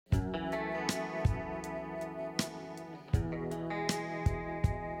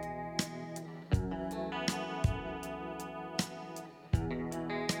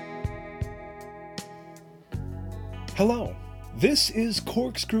Hello, this is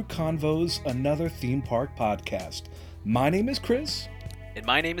Corkscrew Convos, another theme park podcast. My name is Chris. And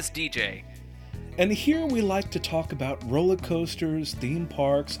my name is DJ. And here we like to talk about roller coasters, theme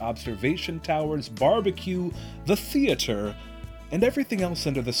parks, observation towers, barbecue, the theater, and everything else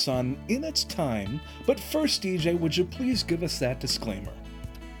under the sun in its time. But first, DJ, would you please give us that disclaimer?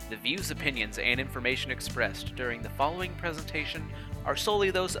 The views, opinions, and information expressed during the following presentation are solely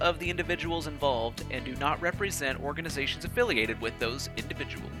those of the individuals involved and do not represent organizations affiliated with those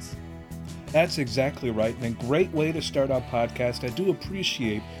individuals. That's exactly right, and a great way to start our podcast. I do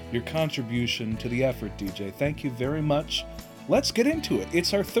appreciate your contribution to the effort, DJ. Thank you very much. Let's get into it.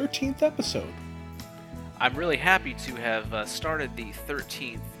 It's our 13th episode. I'm really happy to have started the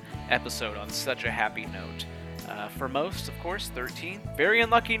 13th episode on such a happy note. For most, of course, 13. Very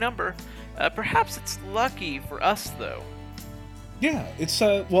unlucky number. Perhaps it's lucky for us, though. Yeah, it's,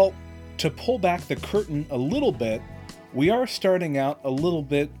 well, to pull back the curtain a little bit, we are starting out a little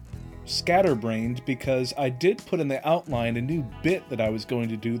bit scatterbrained because I did put in the outline a new bit that I was going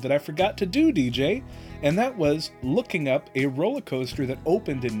to do that I forgot to do, DJ, and that was looking up a roller coaster that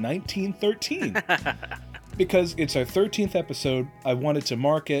opened in 1913. Because it's our 13th episode, I wanted to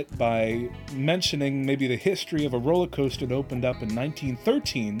mark it by mentioning maybe the history of a roller coaster that opened up in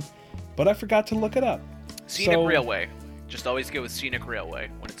 1913, but I forgot to look it up. Scenic Railway. Just always go with Scenic Railway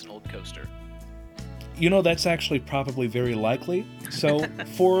when it's an old coaster. You know, that's actually probably very likely. So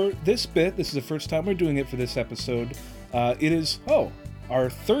for this bit, this is the first time we're doing it for this episode, it is, our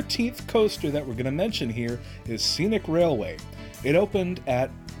 13th coaster that we're going to mention here is Scenic Railway. It opened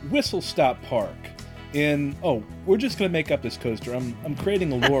at Whistle Stop Park we're just going to make up this coaster. I'm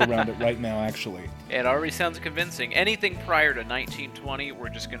creating a lore around it right now, actually. It already sounds convincing. Anything prior to 1920, we're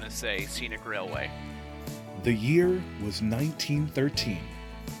just going to say Scenic Railway. The year was 1913.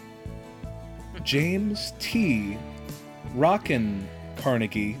 James T. Rockin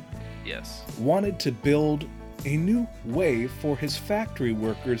Carnegie wanted to build a new way for his factory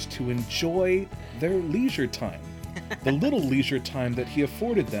workers to enjoy their leisure time. The little leisure time that he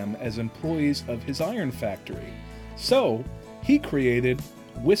afforded them as employees of his iron factory. So, he created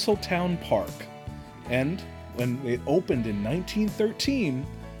Whistletown Park. And when it opened in 1913,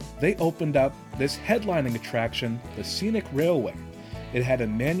 they opened up this headlining attraction, the Scenic Railway. It had a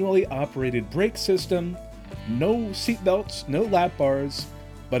manually operated brake system, no seatbelts, no lap bars,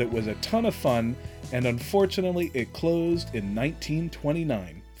 but it was a ton of fun, and unfortunately it closed in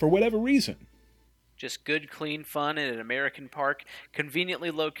 1929, for whatever reason. Just good, clean fun in an American park,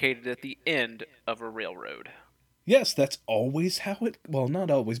 conveniently located at the end of a railroad. Yes, that's always how it... Well, not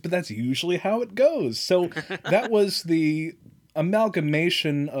always, but that's usually how it goes. So that was the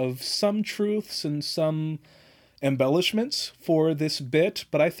amalgamation of some truths and some embellishments for this bit,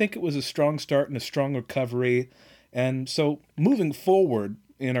 but I think it was a strong start and a strong recovery. And so moving forward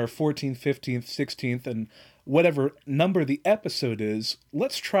in our 14th, 15th, 16th, and whatever number the episode is,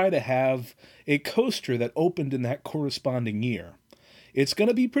 let's try to have a coaster that opened in that corresponding year. It's going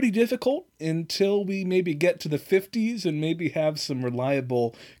to be pretty difficult until we maybe get to the 50s and maybe have some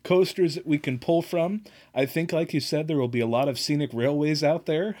reliable coasters that we can pull from. I think, like you said, there will be a lot of Scenic Railways out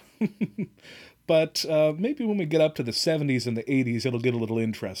there. But maybe when we get up to the 70s and the 80s, it'll get a little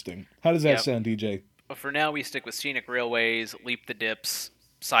interesting. How does that sound, DJ? Well, for now, we stick with Scenic Railways, Leap the Dips,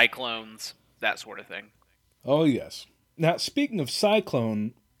 Cyclones, that sort of thing. Oh, yes. Now, speaking of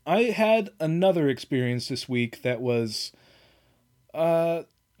Cyclone, I had another experience this week that was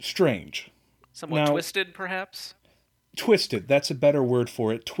strange. Somewhat twisted, perhaps? Twisted. That's a better word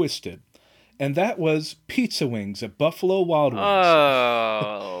for it. Twisted. And that was pizza wings at Buffalo Wild Wings.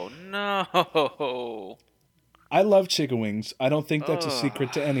 Oh, no. I love chicken wings. I don't think that's a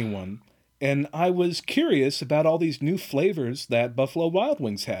secret to anyone. And I was curious about all these new flavors that Buffalo Wild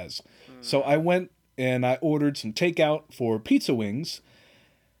Wings has. So I went and I ordered some takeout for pizza wings.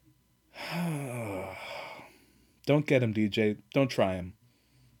 Don't get them, DJ. Don't try them.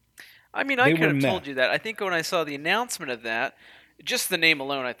 I mean, I could have told you that. I think when I saw the announcement of that, just the name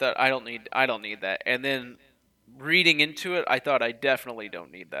alone, I thought, I don't need that. And then reading into it, I thought I definitely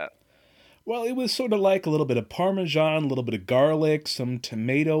don't need that. Well, it was sort of like a little bit of Parmesan, a little bit of garlic, some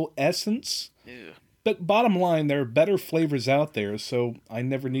tomato essence. Ew. But bottom line, there are better flavors out there, so I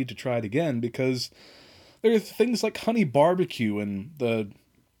never need to try it again because there are things like honey barbecue and the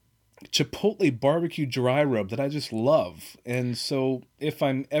Chipotle barbecue dry rub that I just love. And so if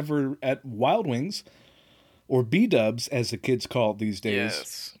I'm ever at Wild Wings, or B-dubs as the kids call it these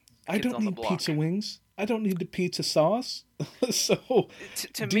days, I don't need pizza wings. I don't need the pizza sauce. So,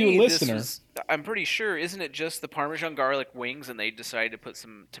 to dear me, listener, I'm pretty sure, isn't it just the Parmesan garlic wings and they decided to put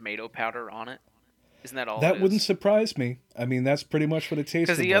some tomato powder on it? Isn't that all it That wouldn't is? surprise me. I mean, that's pretty much what it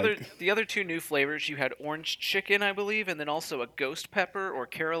Because tasted the like. other two new flavors, you had orange chicken, I believe, and then also a ghost pepper or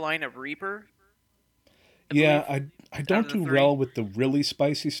Carolina Reaper, I Yeah, believe. I Out don't of the do three, well with the really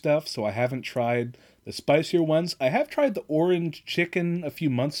spicy stuff, so I haven't tried the spicier ones. I have tried the orange chicken a few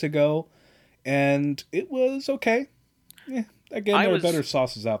months ago, and it was okay. Yeah, again, I there are better was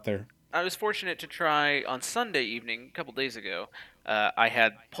sauces out there. I was fortunate to try on Sunday evening, a couple days ago. I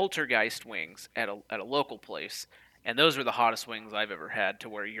had poltergeist wings at a local place, and those were the hottest wings I've ever had, to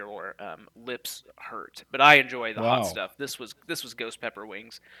where your lips hurt. But I enjoy the hot Wow. stuff. This was ghost pepper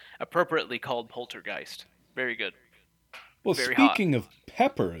wings, appropriately called poltergeist. Very good, Well, very hot. speaking of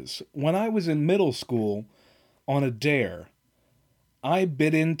peppers, when I was in middle school on a dare, I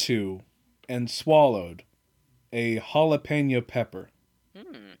bit into and swallowed a jalapeno pepper,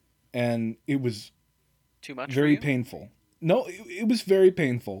 Hmm. and it was Too much for very you? painful. No, it was very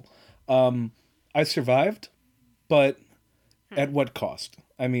painful. Um, I survived, but Hmm. at what cost?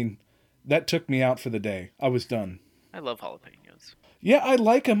 I mean, that took me out for the day. I was done. I love jalapenos. Yeah, I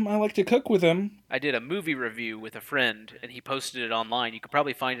like them. I like to cook with them. I did a movie review with a friend, and he posted it online. You could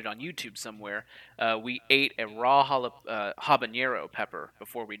probably find it on YouTube somewhere. We ate a raw habanero pepper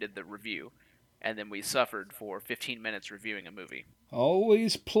before we did the review, and then we suffered for 15 minutes reviewing a movie.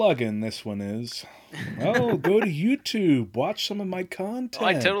 Always plugging, this one is. Well, go to YouTube, watch some of my Oh, I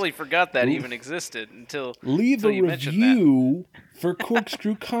content. totally forgot that L- even existed Leave a until you mentioned that. review for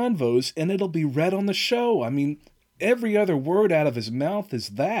Corkscrew Convos, and it'll be read on the show. I mean, every other word out of his mouth is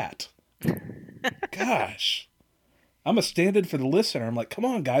that. Gosh. I'm a stand in for the listener. I'm like, come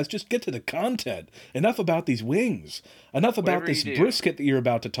on, guys, just get to the content. Enough about these wings. Enough about Whatever you this do, brisket that you're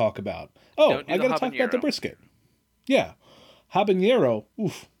about to talk about. Oh, don't do I the got to talk about the habanero. brisket. Yeah. Habanero.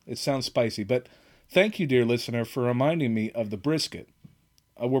 Oof, it sounds spicy. But thank you, dear listener, for reminding me of the brisket.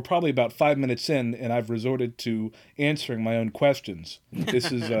 We're probably about 5 minutes in, and I've resorted to answering my own questions.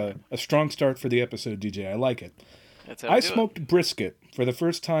 This is a strong start for the episode, DJ. I like it. That's how we I do it. smoked brisket for the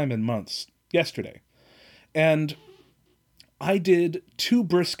first time in months yesterday. And I did two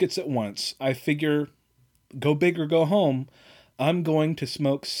briskets at once. I figure, go big or go home. I'm going to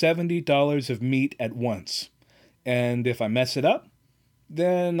smoke $70 of meat at once. And if I mess it up,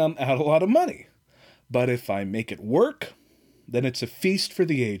 then I'm out a lot of money. But if I make it work, then it's a feast for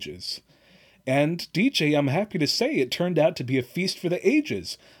the ages. And DJ, I'm happy to say it turned out to be a feast for the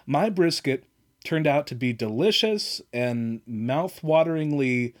ages. My brisket turned out to be delicious and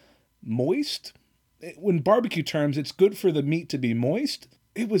mouth-wateringly moist. In barbecue terms, it's good for the meat to be moist.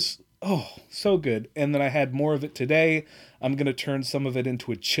 It was, oh, so good. And then I had more of it today. I'm going to turn some of it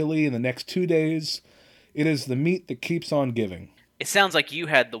into a chili in the next 2 days. It is the meat that keeps on giving. It sounds like you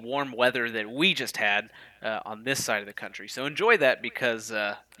had the warm weather that we just had on this side of the country. So enjoy that, because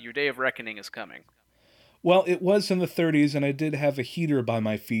your day of reckoning is coming. Well, it was in the 30s, and I did have a heater by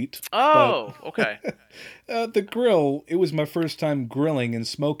my feet, but Oh, okay. the grill, it was my first time grilling and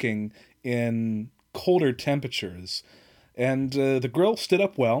smoking in colder temperatures. And the grill stood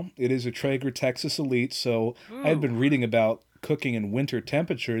up well. It is a Traeger Texas Elite, so I had Ooh. been reading about cooking in winter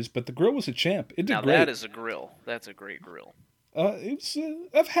temperatures, but the grill was a champ. It did Now that great. is a grill. That's a great grill.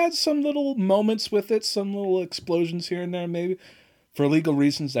 I've had some little moments with it, some little explosions here and there, maybe. For legal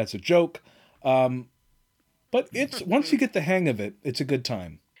reasons, that's a joke. Um, but it's once you get the hang of it, it's a good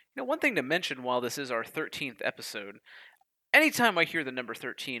time. One thing to mention while this is our 13th episode, anytime I hear the number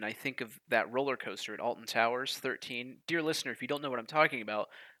 13, I think of that roller coaster at Alton Towers, 13. Dear listener, if you don't know what I'm talking about,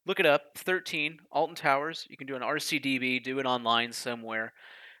 look it up. 13, Alton Towers. You can do an RCDB, do it online somewhere.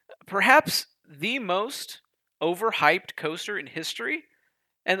 Perhaps the most overhyped coaster in history.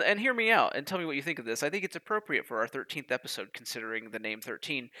 And hear me out and tell me what you think of this. I think it's appropriate for our 13th episode, considering the name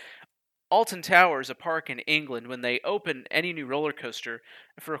 13. Alton Towers, a park in England, when they open any new roller coaster,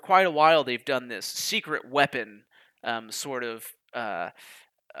 for quite a while they've done this secret weapon sort of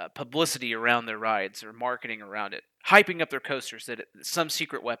publicity around their rides, or marketing around it, hyping up their coasters that it's some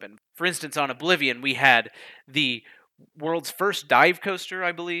secret weapon. For instance, on Oblivion, we had the world's first dive coaster,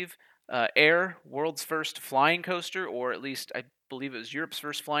 I believe. Air, world's first flying coaster, or at least I believe it was Europe's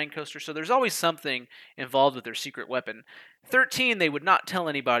first flying coaster. So there's always something involved with their secret weapon. 13, they would not tell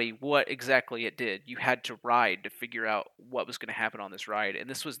anybody what exactly it did. You had to ride to figure out what was going to happen on this ride. And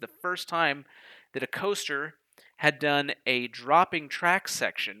this was the first time that a coaster had done a dropping track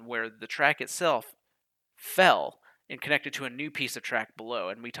section where the track itself fell and connected to a new piece of track below.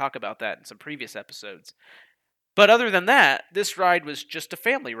 And we talk about that in some previous episodes. But other than that, this ride was just a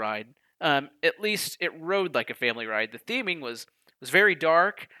family ride. At least it rode like a family ride. The theming was very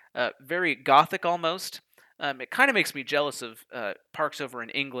dark, very gothic almost. It kind of makes me jealous of parks over in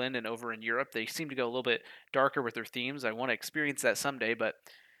England and over in Europe. They seem to go a little bit darker with their themes. I want to experience that someday. But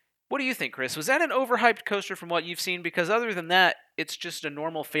what do you think, Chris? Was that an overhyped coaster from what you've seen? Because other than that, it's just a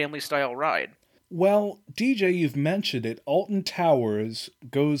normal family-style ride. Well, DJ, you've mentioned it. Alton Towers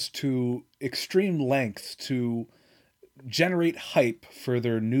goes to extreme lengths to generate hype for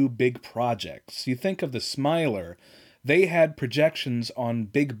their new big projects. You think of the Smiler, they had projections on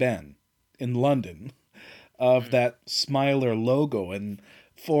Big Ben in London of that Smiler logo. And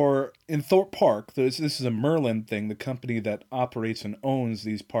in Thorpe Park, this is a Merlin thing, the company that operates and owns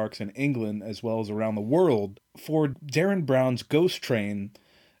these parks in England as well as around the world. For Darren Brown's Ghost Train,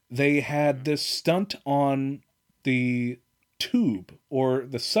 they had this stunt on the tube or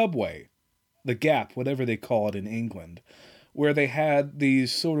the subway, the gap, whatever they call it in England, where they had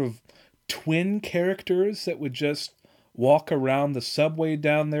these sort of twin characters that would just walk around the subway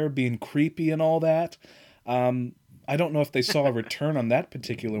down there being creepy and all that. I don't know if they saw a return on that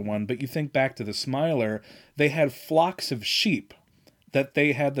particular one, but you think back to the Smiler, they had flocks of sheep that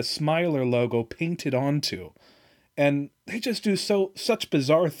they had the Smiler logo painted onto. And they just do such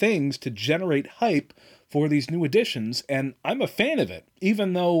bizarre things to generate hype for these new editions, and I'm a fan of it.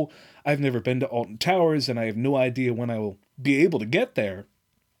 Even though I've never been to Alton Towers and I have no idea when I will be able to get there,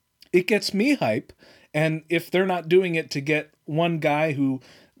 it gets me hype. And if they're not doing it to get one guy who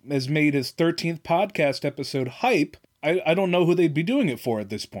has made his 13th podcast episode hype, I don't know who they'd be doing it for at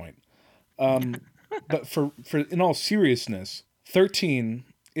this point. But for in all seriousness, 13,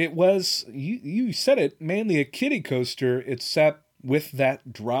 it was, you said it, mainly a kiddie coaster, except with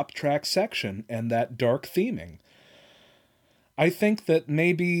that drop track section and that dark theming. I think that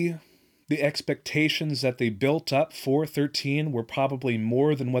maybe the expectations that they built up for 13 were probably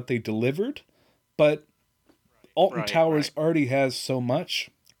more than what they delivered, but Alton Towers already has so much.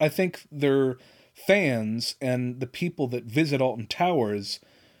 I think their fans and the people that visit Alton Towers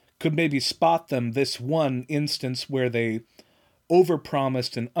could maybe spot them this one instance where they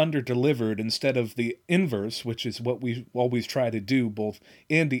overpromised and underdelivered instead of the inverse, which is what we always try to do both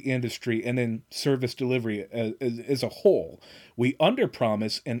in the industry and in service delivery as a whole. We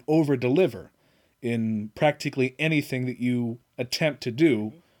underpromise and overdeliver in practically anything that you attempt to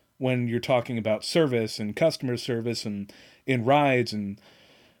do when you're talking about service and customer service and in rides and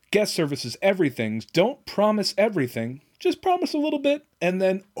guest services, everything. Don't promise everything. Just promise a little bit and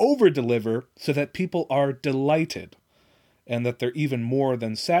then overdeliver so that people are delighted and that they're even more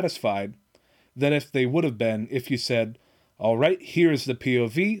than satisfied than if they would have been if you said, all right, here's the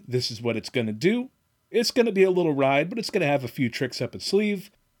POV. This is what it's going to do. It's going to be a little ride, but it's going to have a few tricks up its sleeve.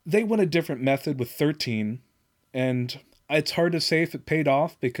 They went a different method with 13, and it's hard to say if it paid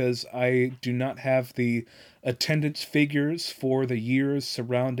off because I do not have the attendance figures for the years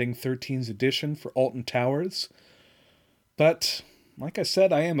surrounding 13's edition for Alton Towers. But, like I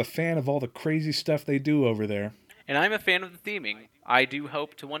said, I am a fan of all the crazy stuff they do over there. And I'm a fan of the theming. I do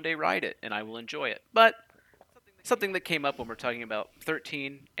hope to one day ride it, and I will enjoy it. But something that came up when we're talking about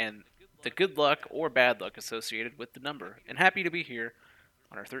 13 and the good luck or bad luck associated with the number. And happy to be here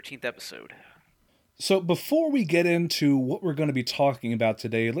on our 13th episode. So before we get into what we're going to be talking about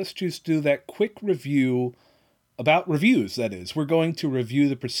today, let's just do that quick review about reviews, that is. We're going to review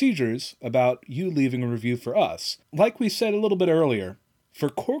the procedures about you leaving a review for us. Like we said a little bit earlier, for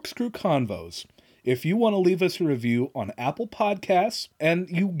Corkscrew Convos, if you want to leave us a review on Apple Podcasts and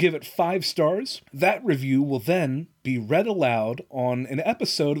you give it 5 stars, that review will then be read aloud on an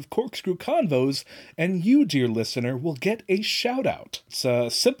episode of Corkscrew Convos, and you, dear listener, will get a shout out. It's a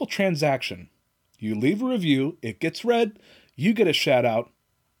simple transaction. You leave a review, it gets read, you get a shout out.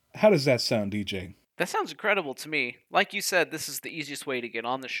 How does that sound, DJ? That sounds incredible to me. Like you said, this is the easiest way to get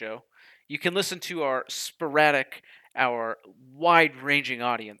on the show. You can listen to our sporadic, our wide-ranging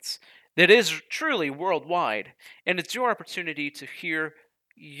audience that is truly worldwide, and it's your opportunity to hear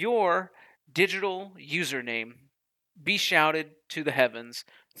your digital username be shouted to the heavens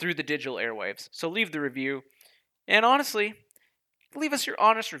through the digital airwaves. So leave the review, and honestly, leave us your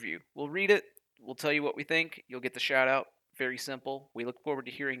honest review. We'll read it, we'll tell you what we think, you'll get the shout out. Very simple. We look forward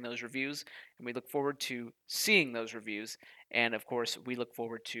to hearing those reviews, and we look forward to seeing those reviews, and of course, we look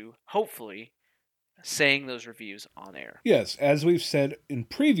forward to, hopefully, saying those reviews on air. Yes, as we've said in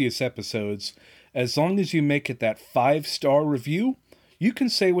previous episodes, as long as you make it that 5-star review, you can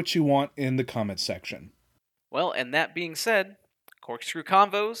say what you want in the comments section. Well, and that being said, Corkscrew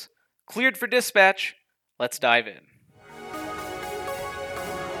Convos, cleared for dispatch. Let's dive in.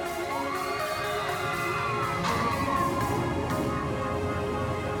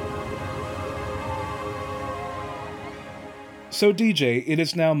 So, DJ, it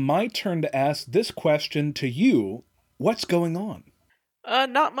is now my turn to ask this question to you. What's going on?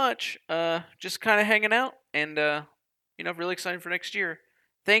 Not much. Just kind of hanging out and, really excited for next year.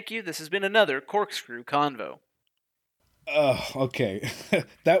 Thank you. This has been another Corkscrew Convo. Okay.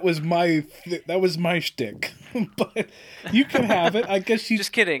 that was my shtick. But you can have it. I guess you.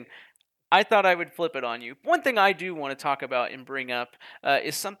 Just kidding. I thought I would flip it on you. One thing I do want to talk about and bring up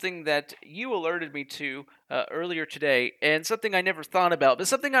is something that you alerted me to earlier today, and something I never thought about, but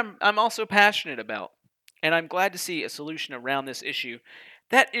something I'm also passionate about. And I'm glad to see a solution around this issue.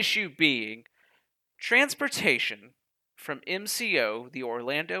 That issue being transportation from MCO, the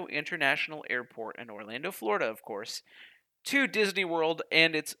Orlando International Airport in Orlando, Florida, of course, to Disney World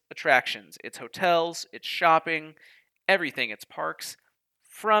and its attractions, its hotels, its shopping, everything, its parks,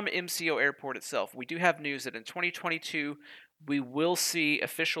 from MCO Airport itself. We do have news that in 2022, we will see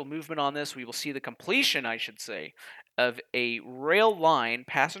official movement on this. We will see the completion, I should say, of a rail line,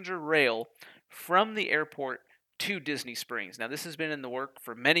 passenger rail, from the airport to Disney Springs. Now, this has been in the work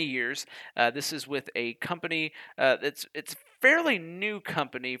for many years. This is with a company it's fairly new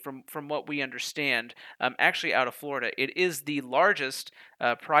company from what we understand, actually out of Florida. It is the largest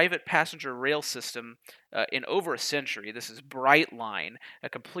private passenger rail system in over a century. This is Brightline, a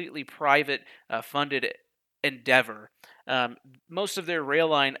completely private funded endeavor. Most of their rail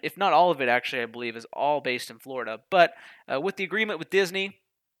line, if not all of it, actually, I believe, is all based in Florida. But with the agreement with Disney,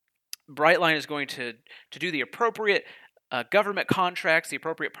 Brightline is going to do the appropriate government contracts, the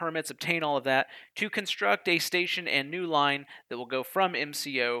appropriate permits, obtain all of that to construct a station and new line that will go from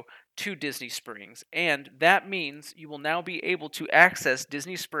MCO to Disney Springs. And that means you will now be able to access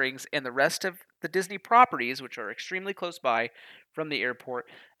Disney Springs and the rest of the Disney properties, which are extremely close by from the airport,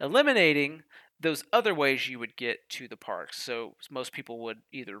 eliminating those other ways you would get to the parks. So most people would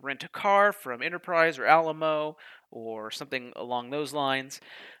either rent a car from Enterprise or Alamo or something along those lines.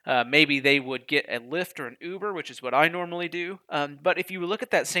 Maybe they would get a Lyft or an Uber, which is what I normally do. But if you look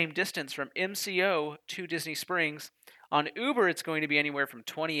at that same distance from MCO to Disney Springs, on Uber it's going to be anywhere from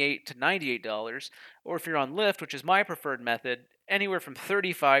 $28 to $98, or if you're on Lyft, which is my preferred method, anywhere from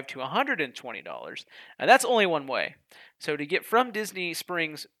 $35 to $120. And that's only one way. So to get from Disney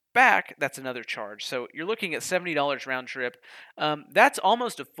Springs back, that's another charge. So you're looking at $70 round trip. That's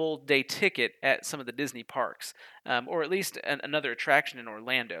almost a full day ticket at some of the Disney parks, or at least another attraction in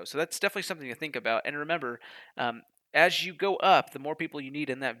Orlando. So that's definitely something to think about. And remember, as you go up, the more people you need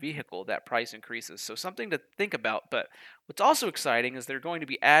in that vehicle, that price increases. So something to think about. But what's also exciting is they're going to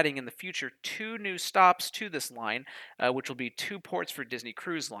be adding in the future 2 new stops to this line, which will be 2 ports for Disney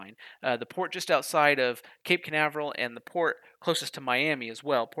Cruise Line. The port just outside of Cape Canaveral and the port closest to Miami as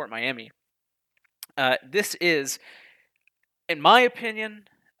well, Port Miami. This is, in my opinion,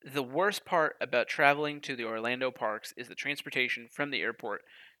 the worst part about traveling to the Orlando parks is the transportation from the airport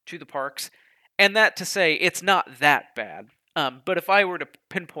to the parks. And that to say, it's not that bad. But if I were to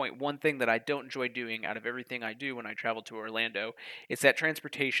pinpoint one thing that I don't enjoy doing out of everything I do when I travel to Orlando, it's that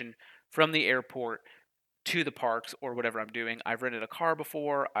transportation from the airport to the parks or whatever I'm doing. I've rented a car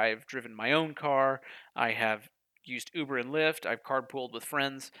before. I've driven my own car. I have used Uber and Lyft. I've carpooled with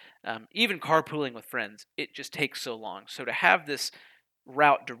friends. Even carpooling with friends, it just takes so long. So to have this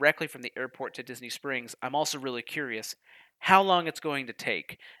route directly from the airport to Disney Springs, I'm also really curious how long it's going to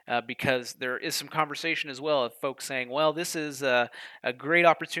take, because there is some conversation as well of folks saying, well, this is a great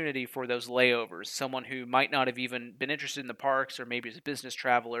opportunity for those layovers. Someone who might not have even been interested in the parks, or maybe is a business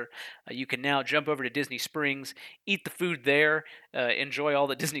traveler, you can now jump over to Disney Springs, eat the food there, enjoy all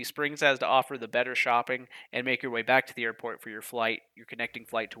that Disney Springs has to offer, the better shopping, and make your way back to the airport for your flight, your connecting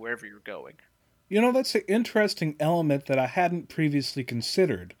flight to wherever you're going. That's an interesting element that I hadn't previously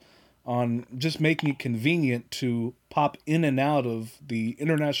considered on just making it convenient to pop in and out of the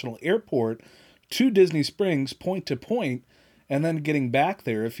international airport to Disney Springs point to point, and then getting back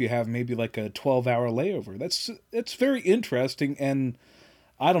there if you have maybe like a 12-hour layover. It's very interesting, and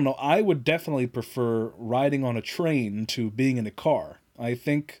I don't know, I would definitely prefer riding on a train to being in a car. I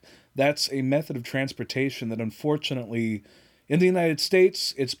think that's a method of transportation that unfortunately in the United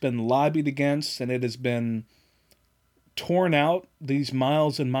States it's been lobbied against, and it has been torn out, these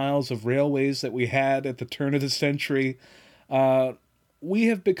miles and miles of railways that we had at the turn of the century. We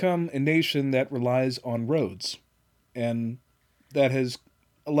have become a nation that relies on roads, and that has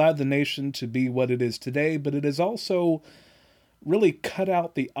allowed the nation to be what it is today, but it has also really cut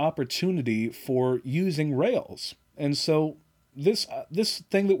out the opportunity for using rails. And so this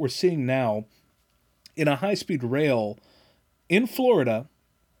thing that we're seeing now in a high-speed rail in Florida,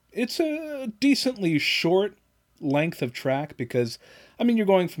 it's a decently short length of track because, I mean, you're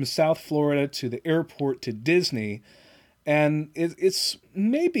going from South Florida to the airport to Disney, And it's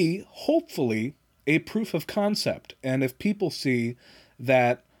maybe, hopefully, a proof of concept. And if people see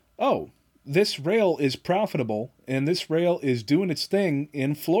that, oh, this rail is profitable and this rail is doing its thing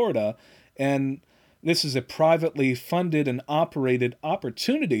in Florida, and this is a privately funded and operated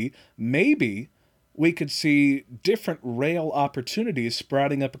opportunity, maybe we could see different rail opportunities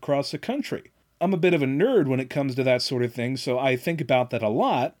sprouting up across the country. I'm a bit of a nerd when it comes to that sort of thing, so I think about that a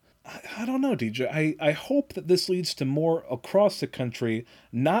lot. I don't know, DJ. I hope that this leads to more across the country,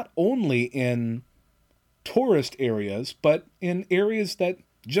 not only in tourist areas, but in areas that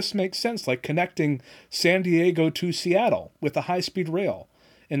just make sense, like connecting San Diego to Seattle with a high-speed rail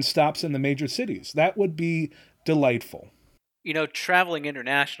and stops in the major cities. That would be delightful. Traveling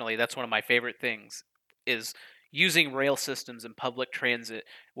internationally, that's one of my favorite things, is using rail systems and public transit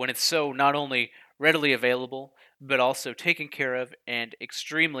when it's so not only readily available, but also taken care of and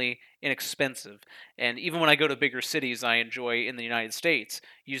extremely inexpensive. And even when I go to bigger cities, I enjoy in the United States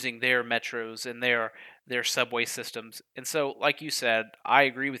using their metros and their subway systems. And so, like you said, I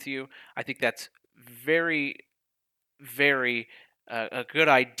agree with you. I think that's very, very a good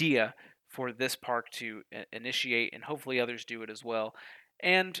idea for this park to initiate, and hopefully others do it as well.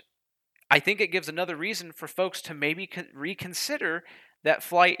 And I think it gives another reason for folks to maybe reconsider that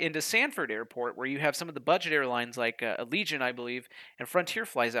flight into Sanford Airport, where you have some of the budget airlines like Allegiant, I believe, and Frontier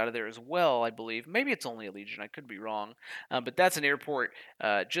flies out of there as well, I believe. Maybe it's only Allegiant, I could be wrong. But that's an airport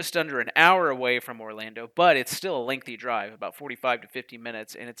just under an hour away from Orlando, but it's still a lengthy drive, about 45 to 50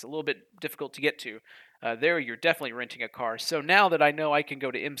 minutes, and it's a little bit difficult to get to. There, you're definitely renting a car. So now that I know I can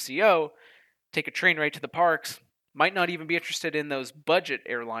go to MCO, take a train right to the parks, might not even be interested in those budget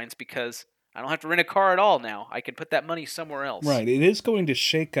airlines because I don't have to rent a car at all now. I can put that money somewhere else. Right. It is going to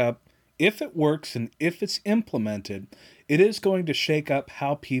shake up, if it works and if it's implemented, it is going to shake up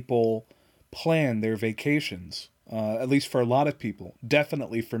how people plan their vacations, at least for a lot of people.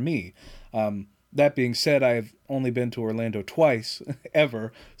 Definitely for me. That being said, I've only been to Orlando twice,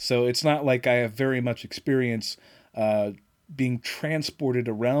 ever, so it's not like I have very much experience being transported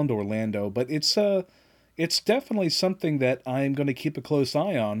around Orlando, but it's definitely something that I'm going to keep a close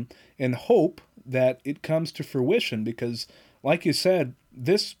eye on and hope that it comes to fruition because, like you said,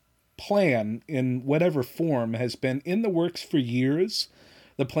 this plan in whatever form has been in the works for years.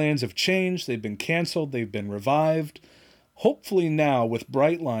 The plans have changed, they've been canceled, they've been revived. Hopefully now with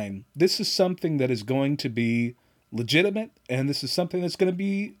Brightline, this is something that is going to be legitimate, and this is something that's going to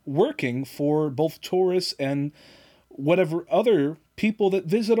be working for both tourists and whatever other people that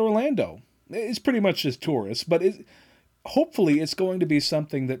visit Orlando. It's pretty much just tourists, but hopefully it's going to be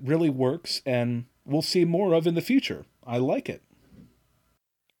something that really works and we'll see more of in the future. I like it.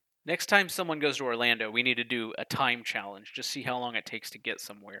 Next time someone goes to Orlando, we need to do a time challenge. Just see how long it takes to get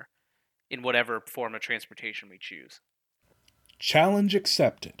somewhere in whatever form of transportation we choose. Challenge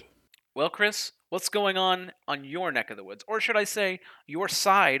accepted. Well, Chris, what's going on your neck of the woods? Or should I say, your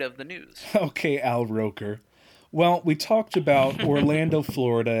side of the news? Okay, Al Roker. Well, we talked about Orlando,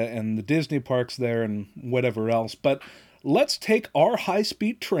 Florida, and the Disney parks there and whatever else, but let's take our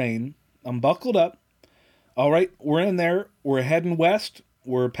high-speed train. I'm buckled up. All right, we're in there. We're heading west.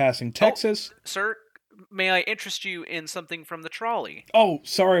 We're passing Texas. Sir, may I interest you in something from the trolley? Oh,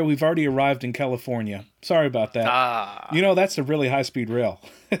 sorry, we've already arrived in California. Sorry about that. That's a really high-speed rail.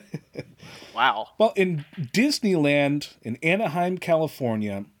 Wow. Well, in Disneyland in Anaheim,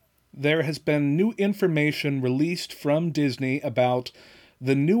 California, there has been new information released from Disney about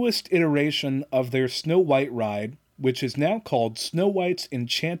the newest iteration of their Snow White ride, which is now called Snow White's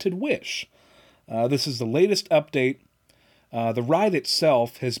Enchanted Wish. This is the latest update. The ride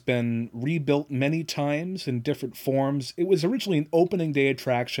itself has been rebuilt many times in different forms. It was originally an opening day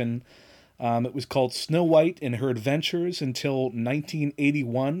attraction. It was called Snow White and Her Adventures until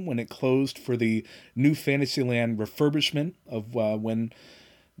 1981 when it closed for the new Fantasyland refurbishment of when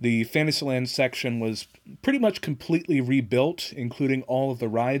the Fantasyland section was pretty much completely rebuilt, including all of the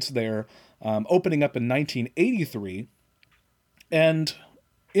rides there, opening up in 1983. And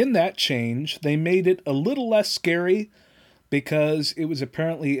in that change, they made it a little less scary because it was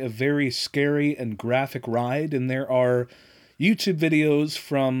apparently a very scary and graphic ride, and there are YouTube videos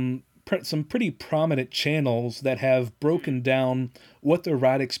from some pretty prominent channels that have broken down what the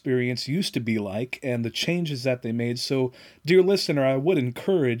ride experience used to be like and the changes that they made. So, dear listener, I would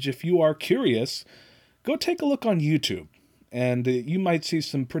encourage, if you are curious, go take a look on YouTube, and you might see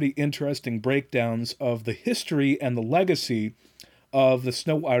some pretty interesting breakdowns of the history and the legacy of the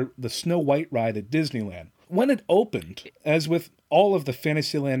Snow White ride at Disneyland. When it opened, as with all of the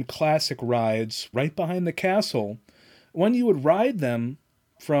Fantasyland classic rides right behind the castle, when you would ride them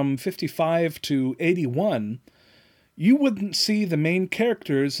from 55 to 81, you wouldn't see the main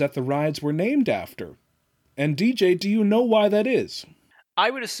characters that the rides were named after. And DJ, do you know why that is? I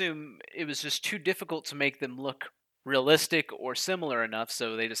would assume it was just too difficult to make them look realistic or similar enough,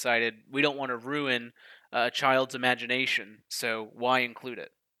 so they decided we don't want to ruin a child's imagination, so why include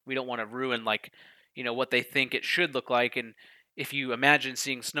it? We don't want to ruin what they think it should look like. And if you imagine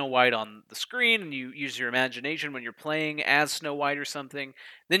seeing Snow White on the screen and you use your imagination when you're playing as Snow White or something,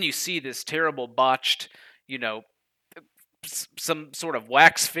 then you see this terrible botched, you know, some sort of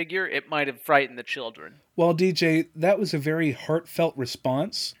wax figure, it might have frightened the children. Well, DJ, that was a very heartfelt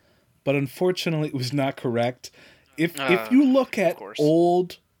response, but unfortunately it was not correct. If you look at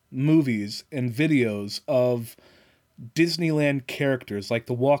old movies and videos of Disneyland characters, like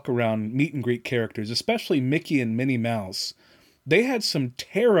the walk around meet and greet characters, especially Mickey and Minnie Mouse, they had some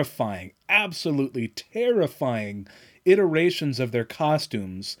terrifying, absolutely terrifying iterations of their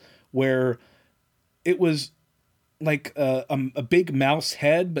costumes where it was like a big mouse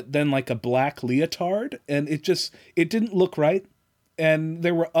head, but then like a black leotard, and it didn't look right. And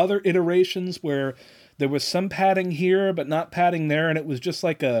there were other iterations where there was some padding here, but not padding there, and it was just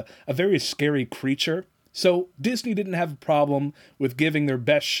like a very scary creature. So Disney didn't have a problem with giving their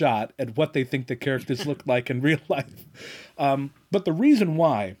best shot at what they think the characters look like in real life. But the reason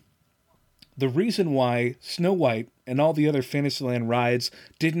why Snow White and all the other Fantasyland rides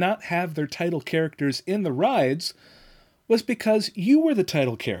did not have their title characters in the rides was because you were the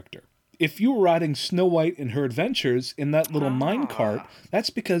title character. If you were riding Snow White in her adventures in that little minecart, that's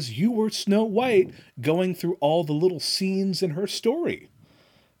because you were Snow White going through all the little scenes in her story.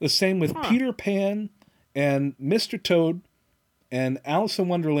 The same with Peter Pan and Mr. Toad and Alice in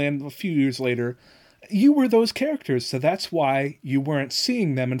Wonderland a few years later. You were those characters, so that's why you weren't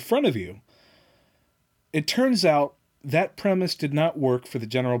seeing them in front of you. It turns out that premise did not work for the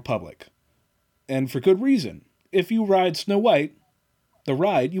general public. And for good reason. If you ride Snow White, the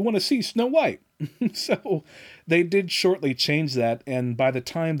ride, you want to see Snow White. So they did shortly change that, and by the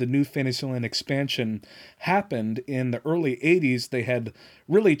time the new Fantasyland expansion happened in the early 80s, they had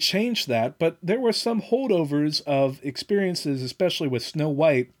really changed that, but there were some holdovers of experiences, especially with Snow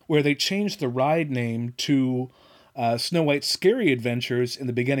White, where they changed the ride name to Snow White's Scary Adventures in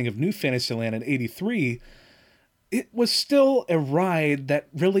the beginning of New Fantasyland in 83. It was still a ride that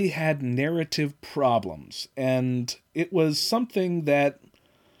really had narrative problems, and it was something that,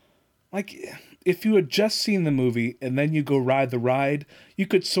 like, if you had just seen the movie and then you go ride the ride, you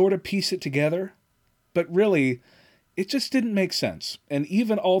could sort of piece it together, but really, it just didn't make sense. And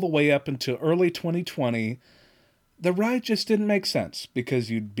even all the way up until early 2020, the ride just didn't make sense,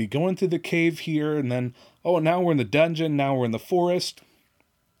 because you'd be going through the cave here, and then, oh, now we're in the dungeon, now we're in the forest.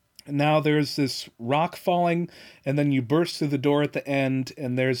 And now there's this rock falling, and then you burst through the door at the end,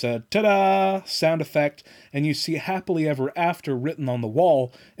 and there's a ta-da sound effect, and you see happily ever after written on the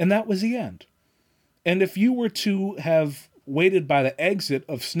wall, and that was the end. And if you were to have waited by the exit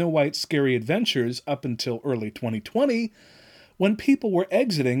of Snow White's Scary Adventures up until early 2020, when people were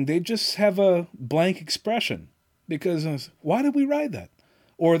exiting, they'd just have a blank expression, because why did we ride that?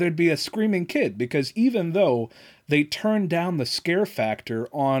 Or there'd be a screaming kid, because even though they turned down the scare factor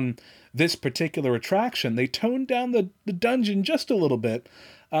on this particular attraction, they toned down the dungeon just a little bit,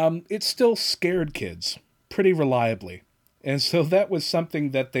 it still scared kids pretty reliably. And so that was something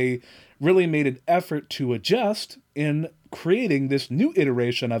that they really made an effort to adjust in creating this new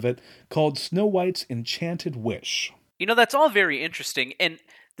iteration of it called Snow White's Enchanted Wish. You know, that's all very interesting, and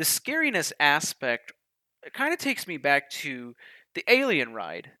the scariness aspect kind of takes me back to the Alien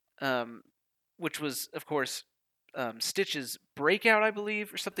ride, which was, of course, Stitch's Breakout, I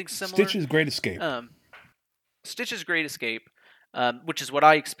believe, or something similar. Stitch's Great Escape. Stitch's Great Escape, which is what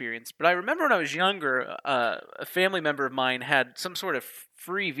I experienced. But I remember when I was younger, a family member of mine had some sort of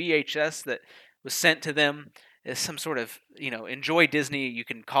free VHS that was sent to them as some sort of, enjoy Disney, you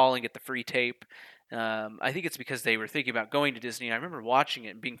can call and get the free tape. I think it's because they were thinking about going to Disney. And I remember watching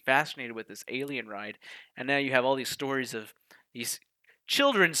it and being fascinated with this Alien ride. And now you have all these stories of these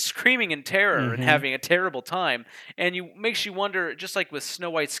children screaming in terror and having a terrible time. And makes you wonder, just like with Snow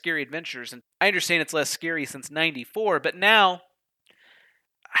White's Scary Adventures, and I understand it's less scary since 94, but now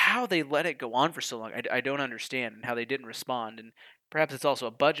how they let it go on for so long, I don't understand, and how they didn't respond. And perhaps it's also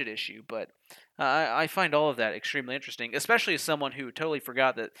a budget issue, but I find all of that extremely interesting, especially as someone who totally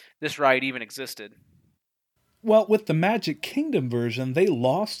forgot that this ride even existed. Well, with the Magic Kingdom version, they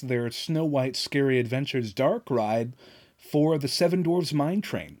lost their Snow White Scary Adventures Dark ride for the Seven Dwarfs Mine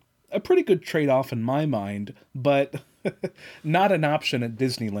Train. A pretty good trade-off in my mind, but not an option at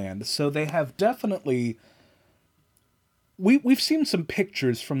Disneyland. So they have definitely we've seen some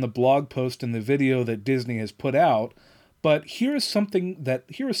pictures from the blog post and the video that Disney has put out, but here are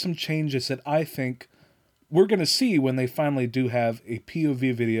some changes that I think we're going to see when they finally do have a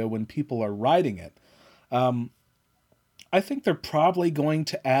POV video when people are riding it. I think they're probably going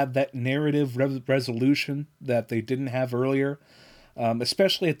to add that narrative resolution that they didn't have earlier,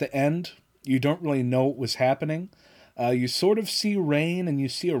 especially at the end. You don't really know what was happening. You sort of see rain and you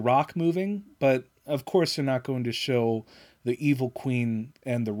see a rock moving, but of course they're not going to show the evil queen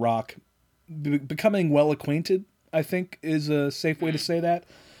and the rock becoming well acquainted, I think is a safe way to say that.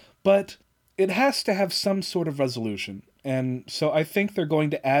 But it has to have some sort of resolution. And so I think they're going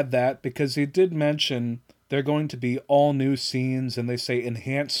to add that because they did mention they're going to be all new scenes and they say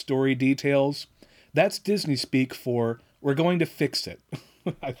enhanced story details. That's Disney speak for we're going to fix it,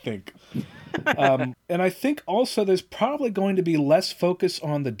 I think. And I think also there's probably going to be less focus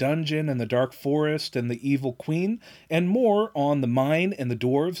on the dungeon and the dark forest and the evil queen and more on the mine and the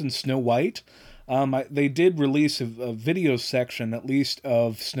dwarves and Snow White. They did release a video section, at least,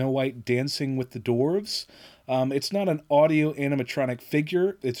 of Snow White dancing with the dwarves. It's not an audio animatronic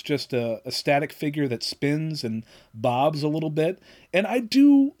figure. It's just a static figure that spins and bobs a little bit. And I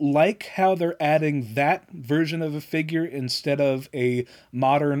do like how they're adding that version of a figure instead of a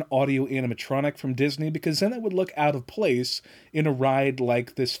modern audio animatronic from Disney, because then it would look out of place in a ride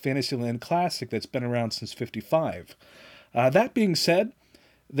like this Fantasyland classic that's been around since '55. That being said,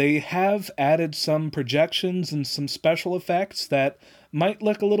 they have added some projections and some special effects that might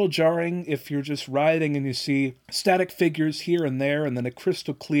look a little jarring if you're just riding and you see static figures here and there and then a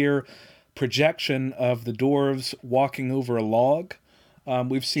crystal clear projection of the dwarves walking over a log.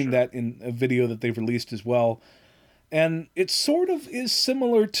 We've seen that in a video that they've released as well. And it sort of is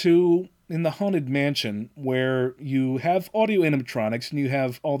similar to in the Haunted Mansion, where you have audio animatronics and you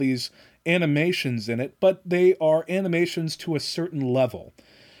have all these animations in it, but they are animations to a certain level.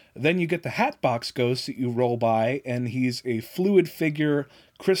 Then you get the Hatbox Ghost that you roll by, and he's a fluid figure,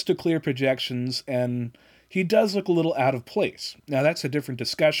 crystal clear projections, and he does look a little out of place. Now, that's a different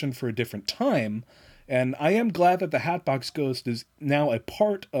discussion for a different time, and I am glad that the Hatbox Ghost is now a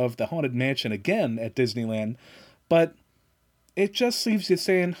part of the Haunted Mansion again at Disneyland, but it just leaves you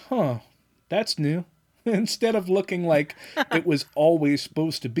saying, that's new, instead of looking like it was always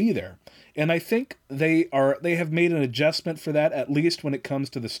supposed to be there. And I think they have made an adjustment for that, at least when it comes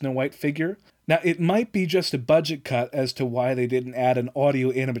to the Snow White figure. Now, it might be just a budget cut as to why they didn't add an audio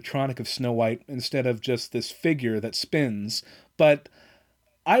animatronic of Snow White instead of just this figure that spins, but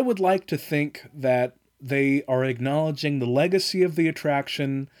I would like to think that they are acknowledging the legacy of the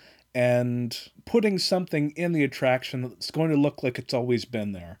attraction and putting something in the attraction that's going to look like it's always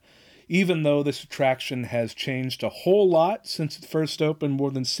been there. Even though this attraction has changed a whole lot since it first opened more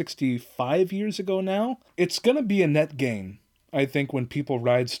than 65 years ago now, it's going to be a net gain, I think, when people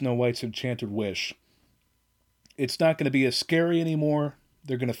ride Snow White's Enchanted Wish. It's not going to be as scary anymore.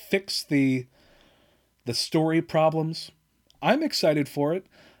 They're going to fix the story problems. I'm excited for it.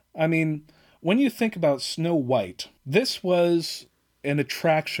 I mean, when you think about Snow White, this was an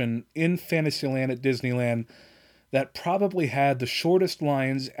attraction in Fantasyland at Disneyland that probably had the shortest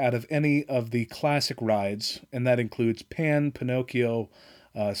lines out of any of the classic rides, and that includes Pan, Pinocchio,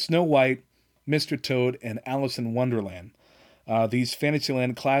 Snow White, Mr. Toad, and Alice in Wonderland. These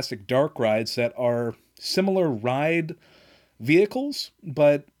Fantasyland classic dark rides that are similar ride vehicles,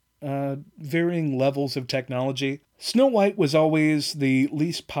 but varying levels of technology. Snow White was always the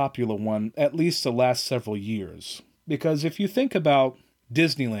least popular one, at least the last several years. Because if you think about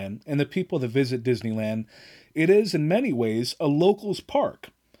Disneyland and the people that visit Disneyland, it is in many ways a locals park.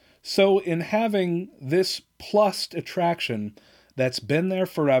 So in having this plussed attraction that's been there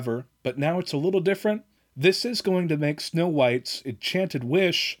forever, but now it's a little different, this is going to make Snow White's Enchanted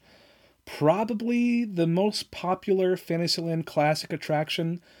Wish probably the most popular Fantasyland classic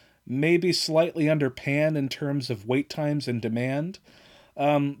attraction, maybe slightly under Pan in terms of wait times and demand.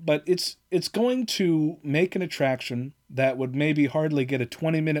 But it's going to make an attraction that would maybe hardly get a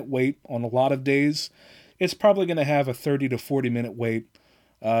 20-minute wait on a lot of days. It's probably going to have a 30 to 40-minute wait,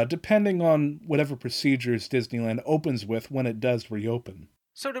 depending on whatever procedures Disneyland opens with when it does reopen.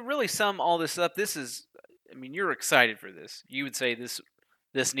 So to really sum all this up, you're excited for this. You would say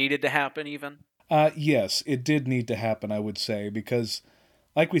this needed to happen even? Yes, it did need to happen, I would say, because,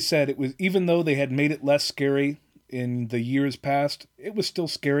 like we said, it was, even though they had made it less scary in the years past, it was still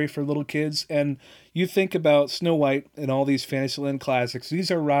scary for little kids. And you think about Snow White and all these Fantasyland classics, these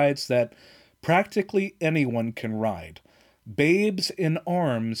are rides that practically anyone can ride. Babes in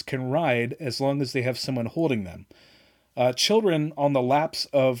arms can ride as long as they have someone holding them. Children on the laps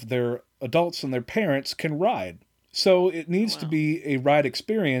of their adults and their parents can ride. So it Oh, needs to wow. be a ride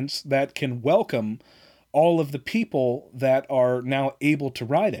experience that can welcome all of the people that are now able to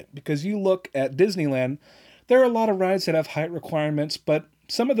ride it. Because you look at Disneyland, there are a lot of rides that have height requirements, but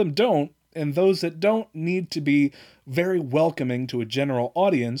some of them don't. And those that don't need to be very welcoming to a general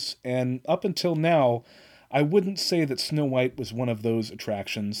audience. And up until now, I wouldn't say that Snow White was one of those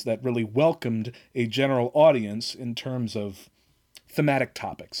attractions that really welcomed a general audience in terms of thematic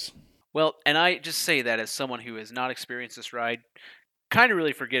topics. Well, and I just say that as someone who has not experienced this ride, kind of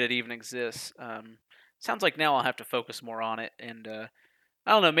really forget it even exists. Sounds like now I'll have to focus more on it, and I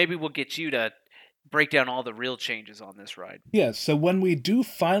don't know, maybe we'll get you to break down all the real changes on this ride. Yeah, so when we do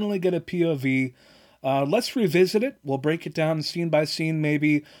finally get a POV, let's revisit it. We'll break it down scene by scene,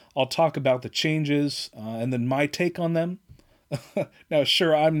 maybe. I'll talk about the changes and then my take on them. Now,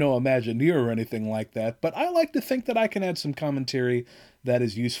 sure, I'm no Imagineer or anything like that, but I like to think that I can add some commentary that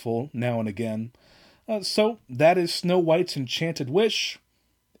is useful now and again. So, that is Snow White's Enchanted Wish,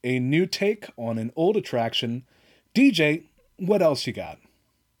 a new take on an old attraction. DJ, what else you got?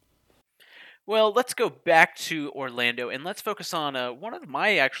 Well, let's go back to Orlando and let's focus on one of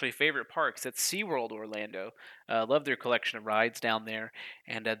my actually favorite parks. That's SeaWorld Orlando. Love their collection of rides down there.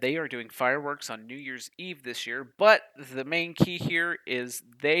 And they are doing fireworks on New Year's Eve this year. But the main key here is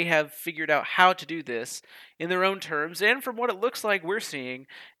they have figured out how to do this in their own terms. And from what it looks like we're seeing,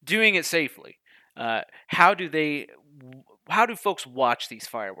 doing it safely. How do they. How do folks watch these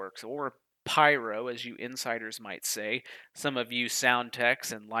fireworks or pyro, as you insiders might say? Some of you sound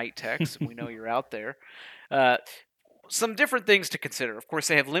techs and light techs, we know you're out there. Uh, some different things to consider. Of course,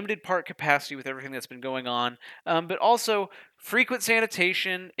 they have limited park capacity with everything that's been going on, but also frequent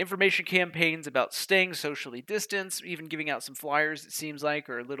sanitation, information campaigns about staying socially distanced, even giving out some flyers, it seems like,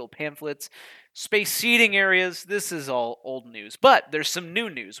 or little pamphlets, space seating areas. This is all old news, but there's some new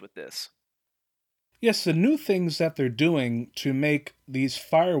news with this. Yes, the new things that they're doing to make these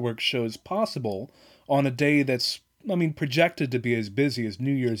fireworks shows possible on a day that's, I mean, projected to be as busy as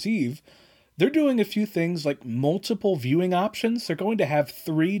New Year's Eve, they're doing a few things like multiple viewing options. They're going to have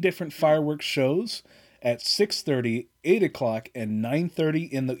three different Hmm. fireworks shows at 6:30, 8 o'clock, and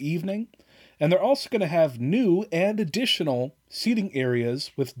 9:30 in the evening. And they're also going to have new and additional seating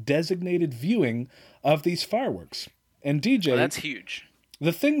areas with designated viewing of these fireworks. And Well, DJ, that's huge.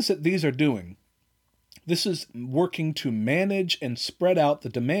 the things that these are doing, this is working to manage and spread out the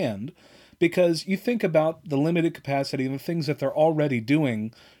demand because you think about the limited capacity and the things that they're already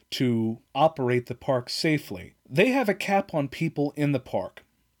doing to operate the park safely. They have a cap on people in the park.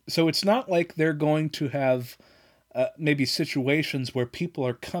 So it's not like they're going to have maybe situations where people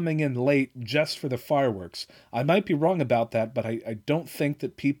are coming in late just for the fireworks. I might be wrong about that, but I don't think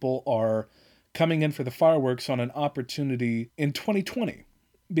that people are coming in for the fireworks on an opportunity in 2020.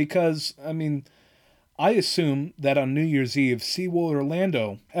 Because, I mean, I assume that on New Year's Eve, SeaWorld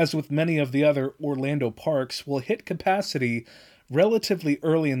Orlando, as with many of the other Orlando parks, will hit capacity relatively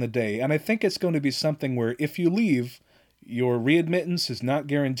early in the day. And I think it's going to be something where if you leave, your readmittance is not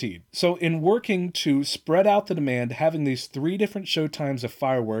guaranteed. So, in working to spread out the demand, having these three different showtimes of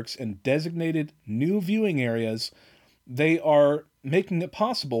fireworks and designated new viewing areas, they are making it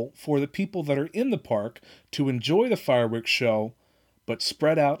possible for the people that are in the park to enjoy the fireworks show, but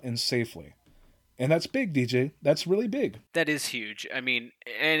spread out and safely. And that's big, DJ. That's really big. That is huge. I mean,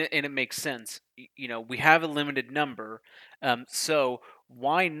 and it makes sense. You know, we have a limited number, so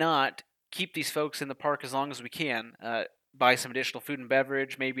why not keep these folks in the park as long as we can? Buy some additional food and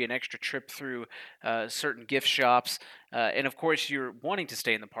beverage, maybe an extra trip through certain gift shops, and of course, you're wanting to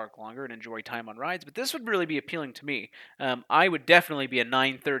stay in the park longer and enjoy time on rides. But this would really be appealing to me. I would definitely be a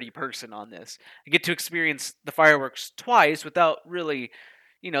 9:30 person on this. I get to experience the fireworks twice without really,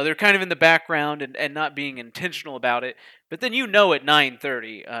 they're kind of in the background and not being intentional about it. But then at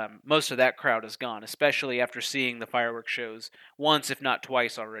 9:30, most of that crowd is gone, especially after seeing the fireworks shows once, if not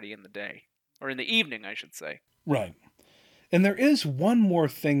twice, already in the day or in the evening, I should say. Right. And there is one more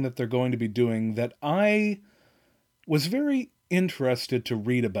thing that they're going to be doing that I was very interested to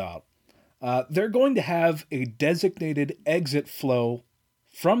read about. They're going to have a designated exit flow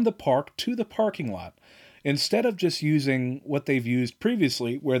from the park to the parking lot. Instead of just using what they've used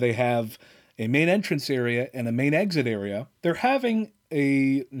previously, where they have a main entrance area and a main exit area, they're having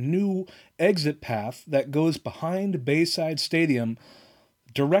a new exit path that goes behind Bayside Stadium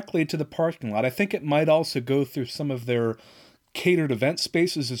directly to the parking lot. I think it might also go through some of their catered event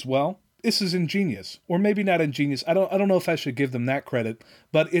spaces as well. This is ingenious, or maybe not ingenious. I don't know if I should give them that credit,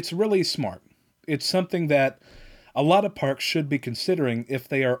 but it's really smart. It's something that a lot of parks should be considering if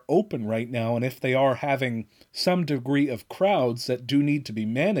they are open right now and if they are having some degree of crowds that do need to be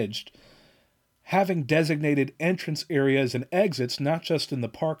managed. having designated entrance areas and exits, not just in the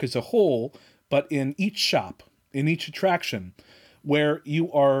park as a whole, but in each shop, in each attraction, where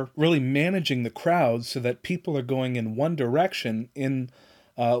you are really managing the crowd so that people are going in one direction in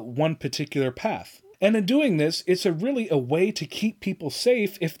one particular path. And in doing this, it's really a way to keep people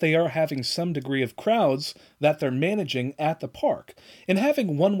safe if they are having some degree of crowds that they're managing at the park. And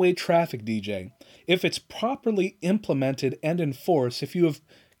having one-way traffic, DJ, if it's properly implemented and enforced, if you have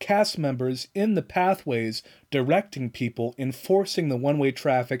cast members in the pathways directing people, enforcing the one-way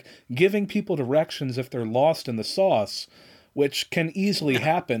traffic, giving people directions if they're lost in the sauce, which can easily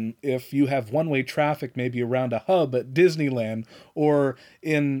happen if you have one-way traffic maybe around a hub at Disneyland or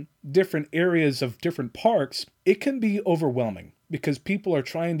in different areas of different parks, it can be overwhelming because people are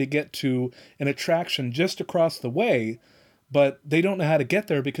trying to get to an attraction just across the way, but they don't know how to get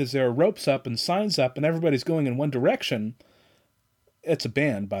there because there are ropes up and signs up and everybody's going in one direction. It's a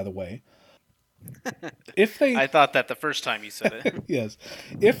band, by the way. I thought that the first time you said it. Yes.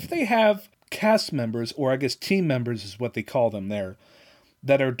 If they have cast members, or I guess team members is what they call them there,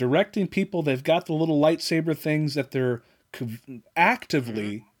 that are directing people, they've got the little lightsaber things that they're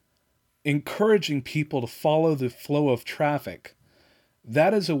actively encouraging people to follow the flow of traffic.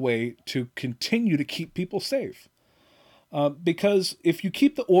 That is a way to continue to keep people safe. Because if you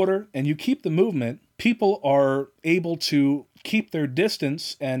keep the order and you keep the movement, people are able to keep their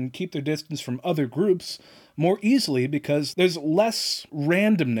distance and keep their distance from other groups more easily because there's less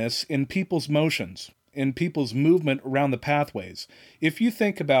randomness in people's motions, in people's movement around the pathways. If you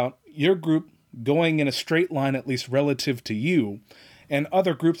think about your group going in a straight line, at least relative to you, and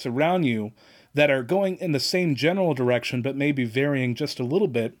other groups around you that are going in the same general direction but maybe varying just a little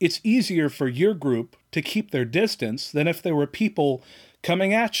bit, it's easier for your group to keep their distance than if there were people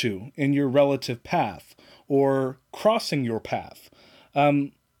coming at you in your relative path or crossing your path.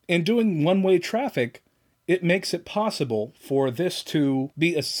 In doing one-way traffic, it makes it possible for this to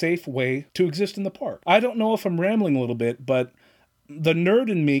be a safe way to exist in the park. I don't know if I'm rambling a little bit, but the nerd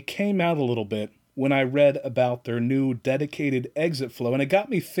in me came out a little bit when I read about their new dedicated exit flow, and it got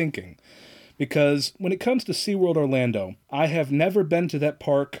me thinking. Because when it comes to SeaWorld Orlando, I have never been to that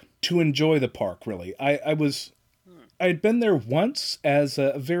park to enjoy the park, really. I'd been there once as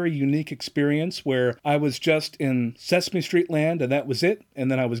a very unique experience where I was just in Sesame Street Land and that was it,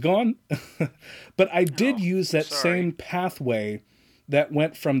 and then I was gone. But I did use that same pathway that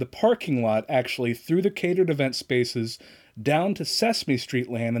went from the parking lot, actually, through the catered event spaces, down to Sesame Street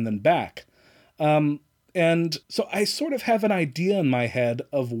Land and then back. And so I sort of have an idea in my head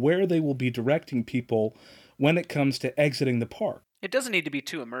of where they will be directing people when it comes to exiting the park. It doesn't need to be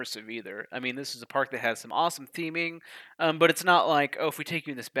too immersive either. I mean, this is a park that has some awesome theming, but it's not like, oh, if we take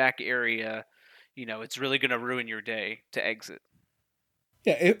you in this back area, it's really going to ruin your day to exit.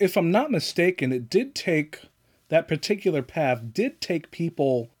 Yeah, if I'm not mistaken, that particular path did take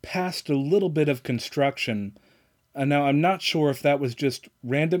people past a little bit of construction. And now I'm not sure if that was just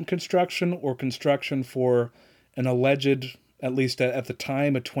random construction or construction for an alleged, at least at the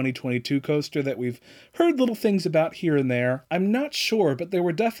time, a 2022 coaster that we've heard little things about here and there. I'm not sure, but there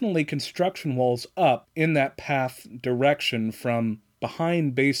were definitely construction walls up in that path direction from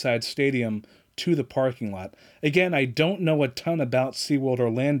behind Bayside Stadium to the parking lot. Again, I don't know a ton about SeaWorld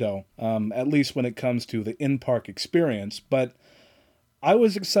Orlando, at least when it comes to the in-park experience, but I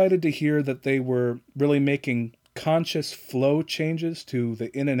was excited to hear that they were really making conscious flow changes to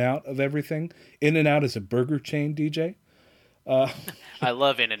the in and out of everything. In and Out is a burger chain, DJ. I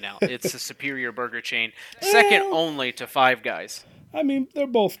love In and Out. It's a superior burger chain, second only to Five Guys. I mean, they're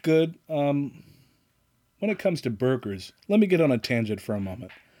both good. When it comes to burgers, let me get on a tangent for a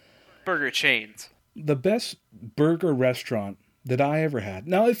moment. Burger chains. The best burger restaurant that I ever had.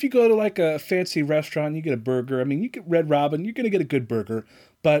 Now, if you go to like a fancy restaurant, you get a burger. I mean, you get Red Robin, you're going to get a good burger.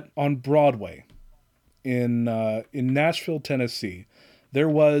 But on Broadway, in Nashville, Tennessee, there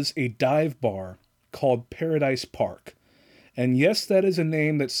was a dive bar called Paradise Park. And yes, that is a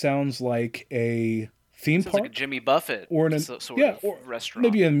name that sounds like a theme park. Like a Jimmy Buffett or restaurant.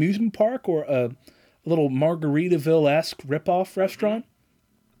 Maybe an amusement park or a little Margaritaville-esque ripoff restaurant.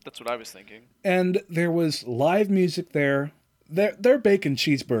 That's what I was thinking. And there was live music there. Their bacon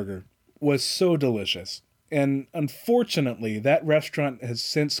cheeseburger was so delicious. And unfortunately, that restaurant has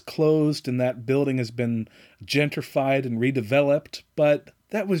since closed and that building has been gentrified and redeveloped. But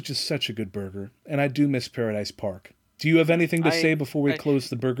that was just such a good burger. And I do miss Paradise Park. Do you have anything to say before we close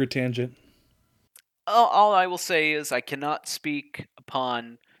the burger tangent? All I will say is I cannot speak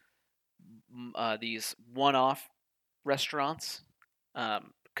upon these one-off restaurants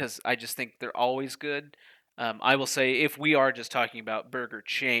because I just think they're always good. I will say if we are just talking about burger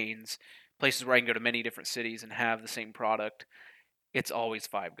chains, places where I can go to many different cities and have the same product, it's always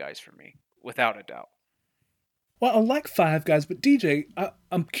Five Guys for me, without a doubt. Well, I like Five Guys, but DJ,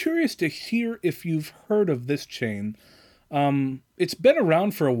 I'm curious to hear if you've heard of this chain. It's been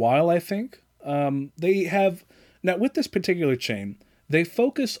around for a while, I think. They have now with this particular chain, they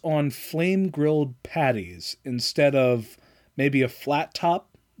focus on flame grilled patties instead of maybe a flat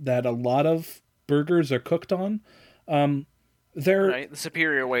top that a lot of burgers are cooked on. They're Right, the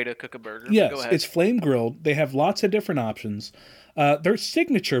superior way to cook a burger. But go Yes, ahead. it's flame grilled. They have lots of different options. Their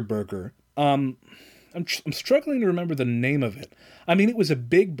signature burger. I'm struggling to remember the name of it. I mean, it was a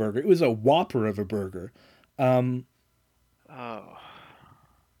big burger. It was a whopper of a burger. Um, Oh.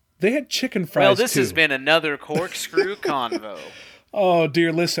 they had chicken Well, fries this has too. been another corkscrew convo. Oh,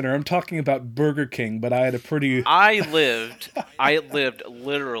 dear listener, I'm talking about Burger King, but I had a pretty. I lived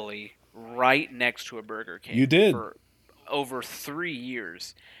literally right next to a Burger You King did. for over 3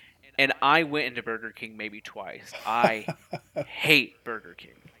 years, and I went into Burger King maybe twice. I hate Burger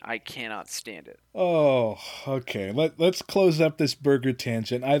King. I cannot stand it. Oh, okay. Let's close up this burger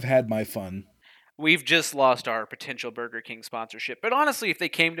tangent. I've had my fun. We've just lost our potential Burger King sponsorship. But honestly, if they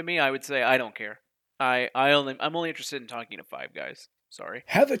came to me, I would say I don't care. I'm only interested in talking to Five Guys. Sorry.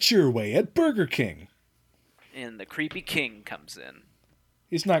 Have it your way at Burger King. And the creepy king comes in.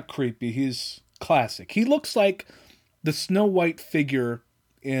 He's not creepy. He's classic. He looks like the Snow White figure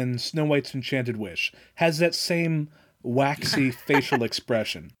in Snow White's Enchanted Wish. Has that same waxy facial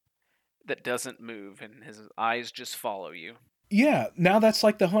expression. That doesn't move, and his eyes just follow you. Yeah, now that's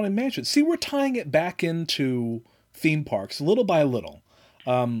like the Haunted Mansion. See, we're tying it back into theme parks little by little.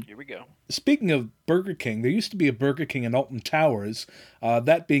 Here we go. Speaking of Burger King, there used to be a Burger King in Alton Towers,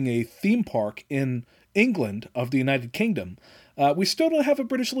 that being a theme park in England of the United Kingdom. We still don't have a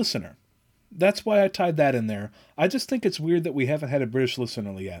British listener. That's why I tied that in there. I just think it's weird that we haven't had a British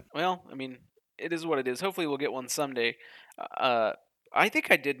listener yet. Well, I mean, it is what it is. Hopefully, we'll get one someday. Uh, I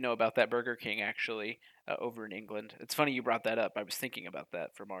think I did know about that Burger King actually over in England. It's funny you brought that up. I was thinking about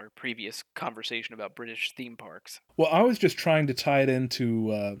that from our previous conversation about British theme parks. Well, I was just trying to tie it in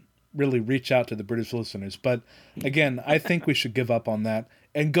to really reach out to the British listeners. But again, I think we should give up on that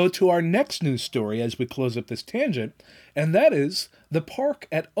and go to our next news story as we close up this tangent. And that is the park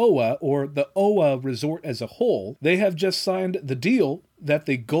at Oa, or the Oa Resort as a whole. They have just signed the deal that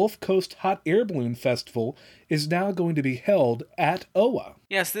the Gulf Coast Hot Air Balloon Festival is now going to be held at Oa.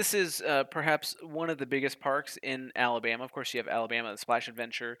 Yes, this is perhaps one of the biggest parks in Alabama. Of course, you have Alabama, the Splash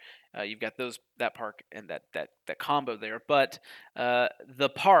Adventure. You've got that park and that combo there. But the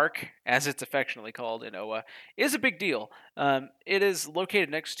park, as it's affectionately called in Oa, is a big deal. It is located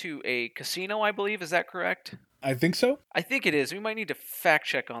next to a casino, I believe. Is that correct? I think so. I think it is. We might need to fact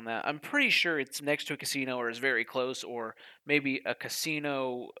check on that. I'm pretty sure it's next to a casino or is very close, or maybe a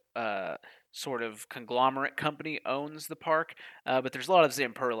casino sort of conglomerate company owns the park. But there's a lot of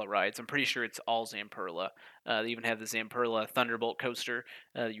Zamperla rides. I'm pretty sure it's all Zamperla. They even have the Zamperla Thunderbolt coaster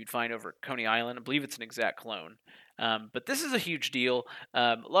that you'd find over at Coney Island. I believe it's an exact clone. But this is a huge deal.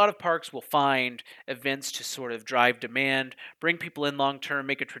 A lot of parks will find events to sort of drive demand, bring people in long term,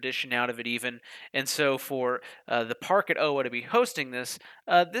 make a tradition out of it, even. And so for the park at Oa to be hosting this,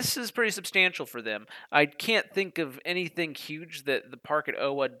 this is pretty substantial for them. I can't think of anything huge that the park at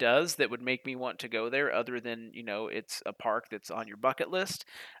Oa does that would make me want to go there, other than it's a park that's on your bucket list.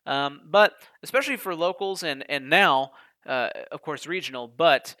 But especially for locals and now, of course, regional,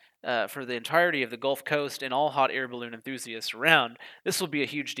 but. For the entirety of the Gulf Coast and all hot air balloon enthusiasts around, this will be a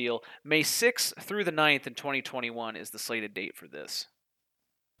huge deal. May 6th through the 9th in 2021 is the slated date for this.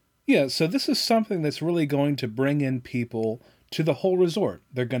 Yeah, so this is something that's really going to bring in people to the whole resort.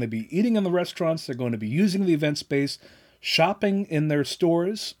 They're going to be eating in the restaurants, they're going to be using the event space, shopping in their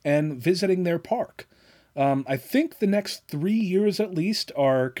stores, and visiting their park. I think the next 3 years at least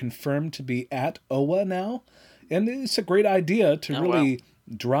are confirmed to be at Oa now, and it's a great idea to really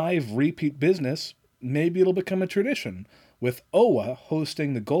drive repeat business. Maybe it'll become a tradition, with Oa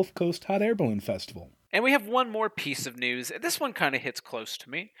hosting the Gulf Coast Hot Air Balloon Festival. And we have one more piece of news. This one kind of hits close to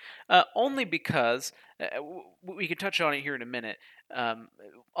me, only because we can touch on it here in a minute.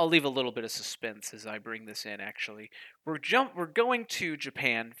 I'll leave a little bit of suspense as I bring this in. Actually, we're going to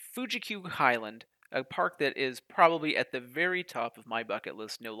Japan, Fuji-Q Highland, a park that is probably at the very top of my bucket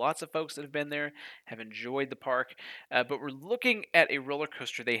list. Know lots of folks that have been there, have enjoyed the park, but we're looking at a roller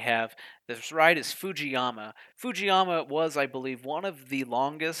coaster they have. This ride is Fujiyama. Fujiyama was, I believe, one of the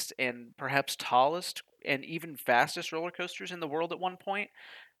longest and perhaps tallest and even fastest roller coasters in the world at one point.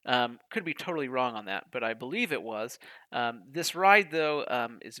 Could be totally wrong on that, but I believe it was. This ride, though,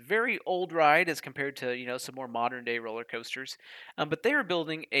 is a very old ride as compared to some more modern day roller coasters. But they are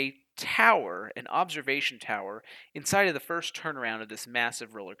building a tower, an observation tower, inside of the first turnaround of this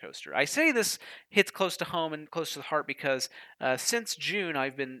massive roller coaster. I say this hits close to home and close to the heart because since June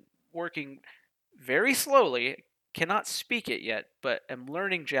I've been working very slowly. Cannot speak it yet, but am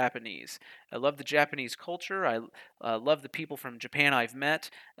learning Japanese. I love the Japanese culture. I love the people from Japan I've met.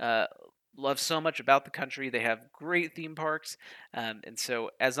 Uh, love so much about the country. They have great theme parks. And so,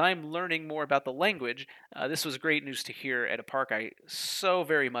 as I'm learning more about the language, this was great news to hear at a park I so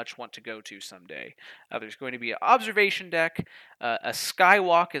very much want to go to someday. There's going to be an observation deck, a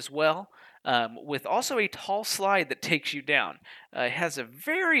skywalk as well. With also a tall slide that takes you down. It has a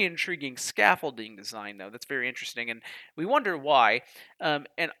very intriguing scaffolding design, though, that's very interesting, and we wonder why.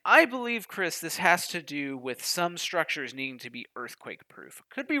 And I believe, Chris, this has to do with some structures needing to be earthquake proof.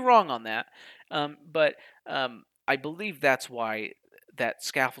 Could be wrong on that, but I believe that's why that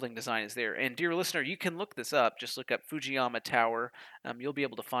scaffolding design is there. And dear listener, you can look this up. Just look up Fujiyama Tower. You'll be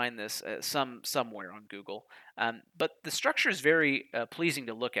able to find this somewhere on Google. But the structure is very pleasing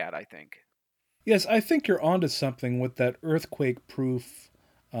to look at, I think. Yes, I think you're onto something with that earthquake proof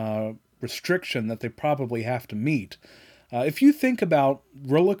restriction that they probably have to meet. If you think about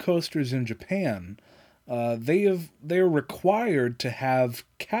roller coasters in Japan, they're required to have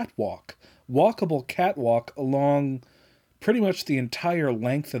walkable catwalk along pretty much the entire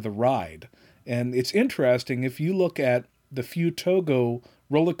length of the ride. And it's interesting if you look at the few Togo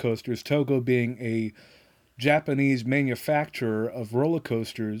roller coasters, Togo being a Japanese manufacturer of roller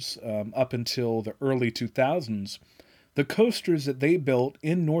coasters up until the early 2000s, the coasters that they built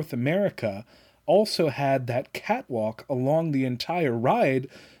in North America also had that catwalk along the entire ride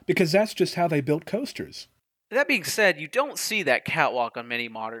because that's just how they built coasters. That being said, you don't see that catwalk on many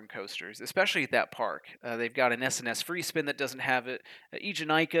modern coasters, especially at that park. They've got an S&S Free Spin that doesn't have it.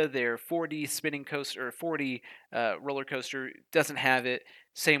 Ijunaika, their 4D spinning coaster or 4D roller coaster, doesn't have it.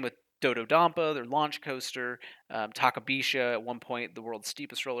 Same with Dodo Dampa, their launch coaster. Takabisha, at one point, the world's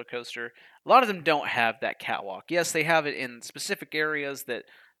steepest roller coaster. A lot of them don't have that catwalk. Yes, they have it in specific areas that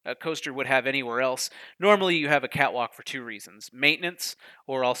a coaster would have anywhere else. Normally, you have a catwalk for two reasons: maintenance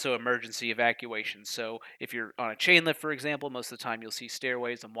or also emergency evacuation. So, if you're on a chain lift, for example, most of the time you'll see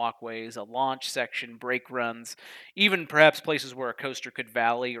stairways and walkways, a launch section, brake runs, even perhaps places where a coaster could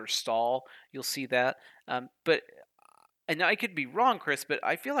valley or stall. You'll see that. But and I could be wrong, Chris, but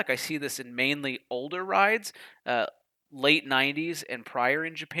I feel like I see this in mainly older rides, uh, late 90s and prior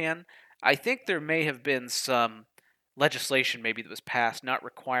in Japan. I think there may have been some legislation maybe that was passed not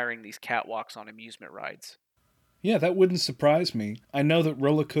requiring these catwalks on amusement rides. Yeah, that wouldn't surprise me. I know that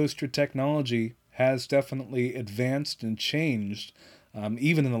roller coaster technology has definitely advanced and changed,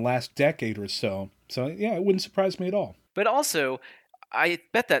 even in the last decade or so. So, yeah, it wouldn't surprise me at all. But also, I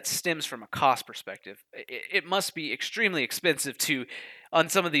bet that stems from a cost perspective. It must be extremely expensive to, on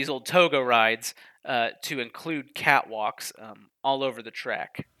some of these old Togo rides, to include catwalks all over the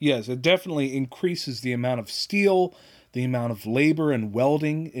track. Yes, it definitely increases the amount of steel, the amount of labor and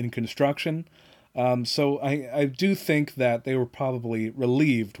welding in construction. So I do think that they were probably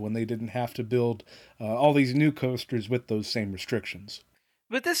relieved when they didn't have to build all these new coasters with those same restrictions.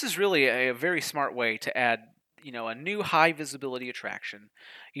 But this is really a very smart way to add, a new high visibility attraction.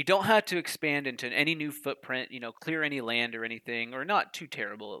 You don't have to expand into any new footprint, clear any land or anything, or not too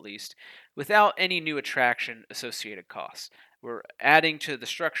terrible at least, without any new attraction associated costs. We're adding to the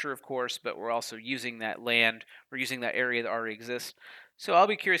structure, of course, but we're also using that land, we're using that area that already exists. So I'll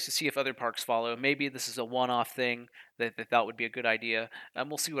be curious to see if other parks follow. Maybe this is a one-off thing that they thought would be a good idea.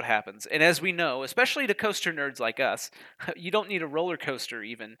 We'll see what happens. And as we know, especially to coaster nerds like us, you don't need a roller coaster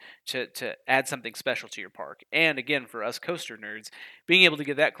even to add something special to your park. And again, for us coaster nerds, being able to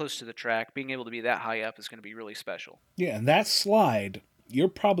get that close to the track, being able to be that high up is going to be really special. Yeah, and that slide, you're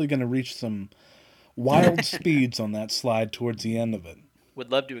probably going to reach some wild speeds on that slide towards the end of it. Would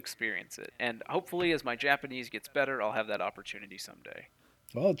love to experience it. And hopefully, as my Japanese gets better, I'll have that opportunity someday.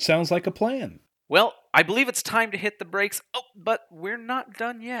 Well, it sounds like a plan. Well, I believe it's time to hit the brakes. Oh, but we're not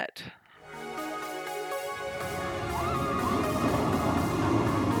done yet.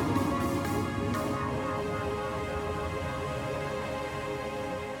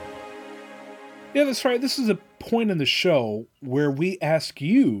 Yeah, that's right. This is a point in the show where we ask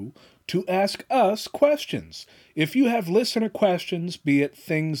you to ask us questions. If you have listener questions, be it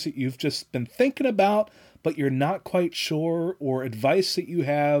things that you've just been thinking about, but you're not quite sure, or advice that you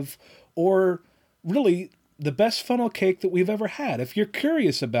have, or really the best funnel cake that we've ever had, if you're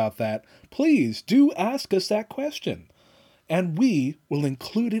curious about that, please do ask us that question. and we will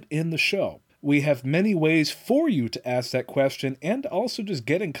include it in the show. We have many ways for you to ask that question and also just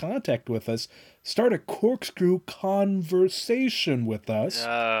get in contact with us. Start a corkscrew conversation with us.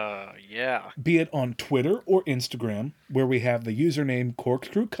 Yeah. Be it on Twitter or Instagram, where we have the username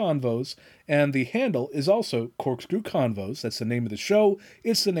Corkscrew Convos, and the handle is also Corkscrew Convos. That's the name of the show.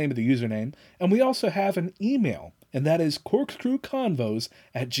 It's the name of the username. And we also have an email, and that is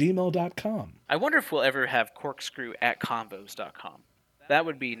corkscrewconvos@gmail.com. I wonder if we'll ever have corkscrew@convos.com. That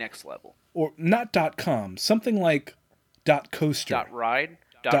would be next level. Or not .com, something like .coaster. .ride.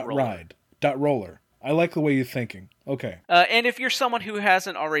 .ride. .roller. I like the way you're thinking. Okay. And if you're someone who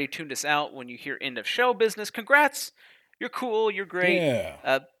hasn't already tuned us out when you hear end of show business, congrats. You're cool. You're great.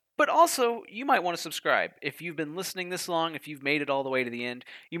 Yeah. But also, you might want to subscribe. If you've been listening this long, if you've made it all the way to the end,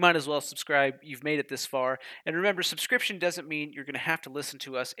 you might as well subscribe. You've made it this far. And remember, subscription doesn't mean you're going to have to listen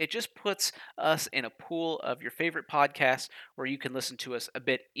to us. It just puts us in a pool of your favorite podcasts where you can listen to us a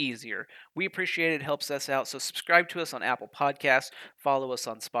bit easier. We appreciate it. It helps us out. So subscribe to us on Apple Podcasts. Follow us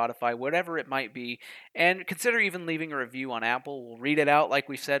on Spotify, whatever it might be. And consider even leaving a review on Apple. We'll read it out, like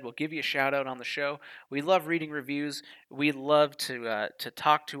we said. We'll give you a shout out on the show. We love reading reviews. We love to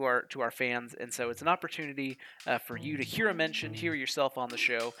talk to our fans, and so it's an opportunity for you to hear a mention, hear yourself on the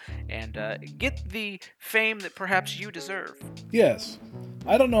show, and get the fame that perhaps you deserve. Yes.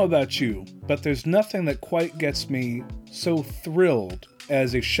 I don't know about you, but there's nothing that quite gets me so thrilled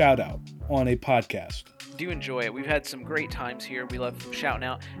as a shout out on a podcast. Do enjoy it. We've had some great times here. We love shouting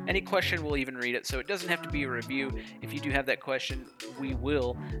out. Any question, we'll even read it, so it doesn't have to be a review. If you do have that question, we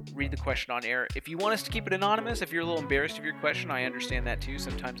will read the question on air. If you want us to keep it anonymous, if you're a little embarrassed of your question, I understand that too.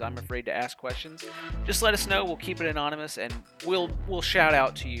 Sometimes I'm afraid to ask questions. Just let us know. We'll keep it anonymous, and we'll shout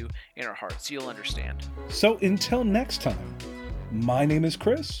out to you in our hearts. You'll understand. So until next time, my name is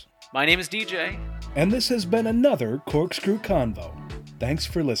Chris. My name is DJ. And this has been another Corkscrew Convo. Thanks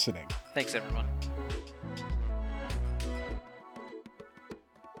for listening. Thanks, everyone.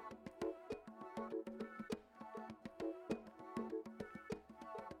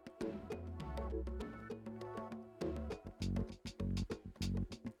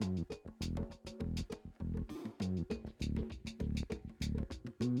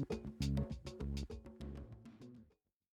 Mm-hmm.